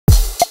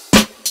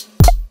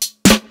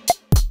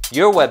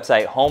Your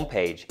website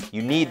homepage,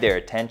 you need their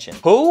attention.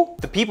 Who?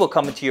 The people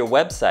coming to your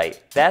website.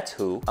 That's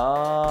who.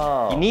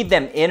 Oh. You need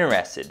them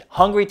interested,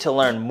 hungry to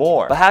learn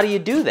more. But how do you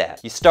do that?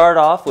 You start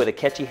off with a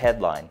catchy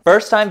headline.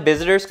 First-time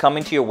visitors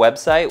coming to your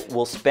website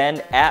will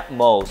spend at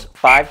most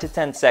 5 to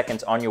 10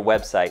 seconds on your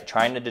website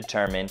trying to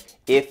determine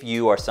if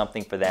you are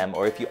something for them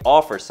or if you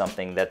offer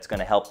something that's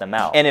gonna help them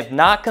out. And if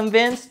not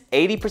convinced,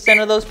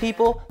 80% of those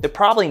people, they're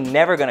probably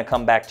never gonna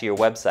come back to your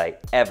website,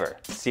 ever.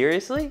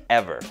 Seriously?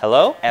 Ever.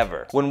 Hello?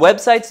 Ever. When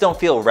websites don't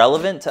feel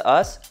relevant to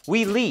us,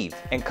 we leave.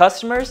 And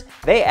customers,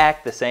 they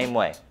act the same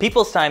way.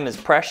 People's time is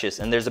precious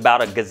and there's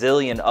about a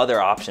gazillion other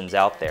options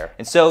out there.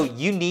 And so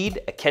you need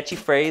a catchy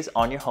phrase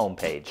on your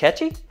homepage.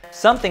 Catchy?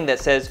 Something that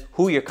says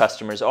who your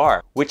customers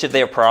are, which of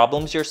their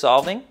problems you're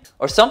solving,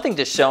 or something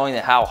just showing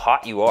how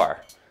hot you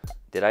are.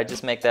 Did I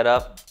just make that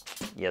up?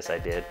 Yes, I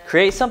did.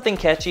 Create something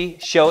catchy,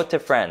 show it to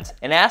friends,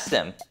 and ask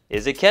them,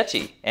 is it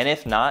catchy? And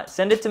if not,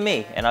 send it to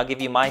me, and I'll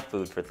give you my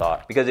food for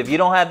thought. Because if you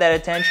don't have that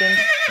attention,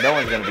 no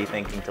one's gonna be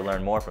thinking to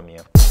learn more from you.